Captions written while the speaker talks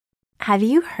Have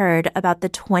you heard about the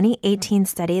 2018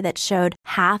 study that showed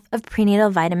half of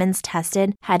prenatal vitamins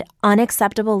tested had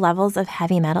unacceptable levels of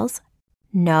heavy metals?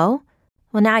 No?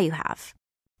 Well, now you have.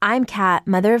 I'm Kat,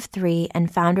 mother of 3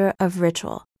 and founder of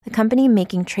Ritual, the company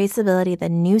making traceability the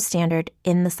new standard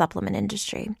in the supplement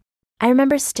industry. I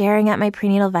remember staring at my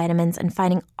prenatal vitamins and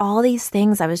finding all these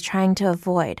things I was trying to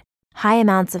avoid. High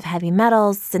amounts of heavy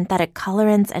metals, synthetic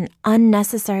colorants, and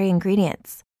unnecessary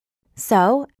ingredients.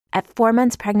 So, at 4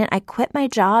 months pregnant, I quit my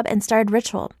job and started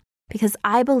Ritual because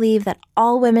I believe that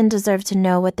all women deserve to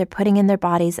know what they're putting in their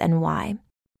bodies and why.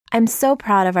 I'm so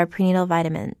proud of our prenatal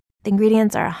vitamin. The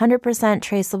ingredients are 100%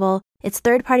 traceable, it's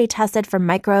third-party tested for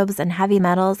microbes and heavy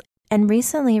metals, and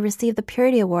recently received the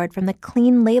Purity Award from the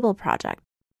Clean Label Project.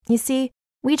 You see,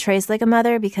 we trace like a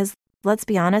mother because, let's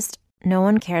be honest, no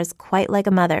one cares quite like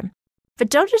a mother. But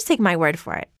don't just take my word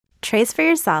for it. Trace for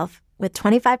yourself with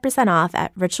 25% off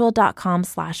at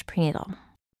ritual.com/prenatal.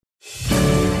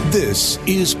 This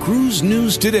is Cruise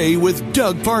News Today with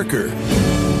Doug Parker.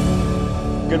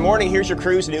 Good morning. Here's your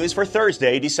cruise news for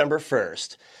Thursday, December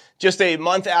 1st. Just a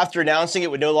month after announcing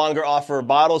it would no longer offer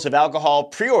bottles of alcohol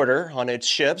pre-order on its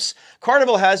ships,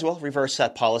 Carnival has, reversed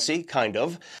that policy, kind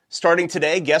of. Starting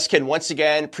today, guests can once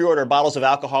again pre-order bottles of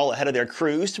alcohol ahead of their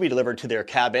cruise to be delivered to their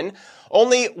cabin.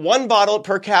 Only 1 bottle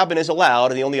per cabin is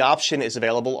allowed, and the only option is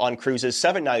available on cruises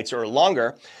 7 nights or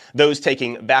longer. Those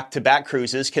taking back-to-back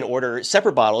cruises can order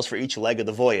separate bottles for each leg of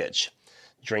the voyage.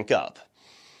 Drink up.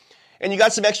 And you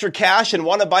got some extra cash and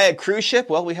want to buy a cruise ship?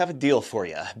 Well, we have a deal for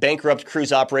you. Bankrupt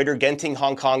cruise operator Genting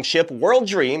Hong Kong ship World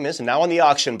Dream is now on the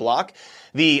auction block.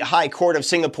 The High Court of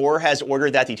Singapore has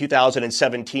ordered that the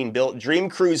 2017-built Dream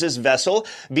Cruises vessel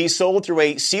be sold through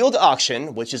a sealed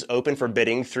auction, which is open for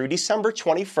bidding through December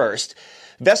 21st.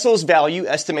 Vessel's value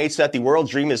estimates that the World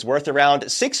Dream is worth around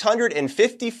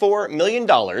 $654 million,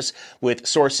 with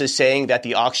sources saying that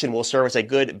the auction will serve as a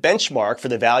good benchmark for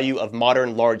the value of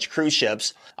modern large cruise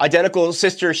ships. Identical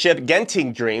sister ship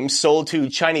Genting Dream sold to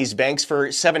Chinese banks for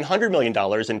 $700 million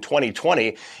in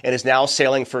 2020 and is now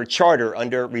sailing for charter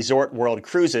under Resort World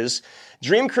Cruises.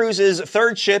 Dream Cruises'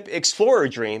 third ship, Explorer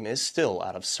Dream, is still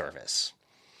out of service.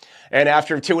 And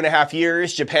after 2.5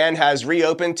 years, Japan has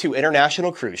reopened to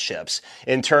international cruise ships.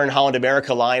 In turn, Holland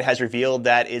America Line has revealed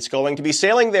that it's going to be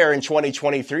sailing there in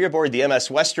 2023 aboard the MS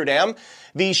Westerdam.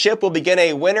 The ship will begin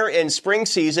a winter and spring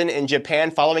season in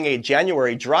Japan following a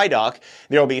January dry dock.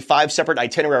 There will be 5 separate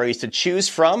itineraries to choose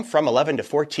from 11 to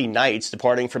 14 nights,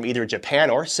 departing from either Japan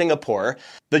or Singapore.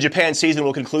 The Japan season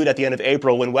will conclude at the end of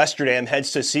April when Westerdam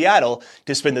heads to Seattle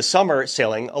to spend the summer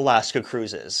sailing Alaska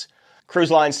cruises.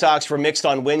 Cruise line stocks were mixed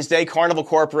on Wednesday. Carnival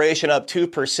Corporation up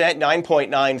 2%,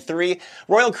 9.93.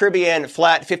 Royal Caribbean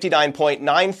flat,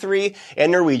 59.93.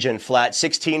 And Norwegian flat,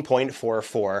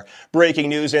 16.44. Breaking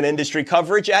news and industry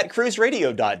coverage at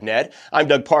cruiseradio.net. I'm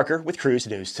Doug Parker with Cruise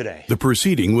News Today. The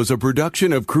proceeding was a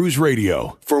production of Cruise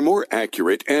Radio. For more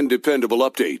accurate and dependable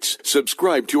updates,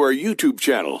 subscribe to our YouTube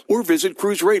channel or visit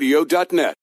cruiseradio.net.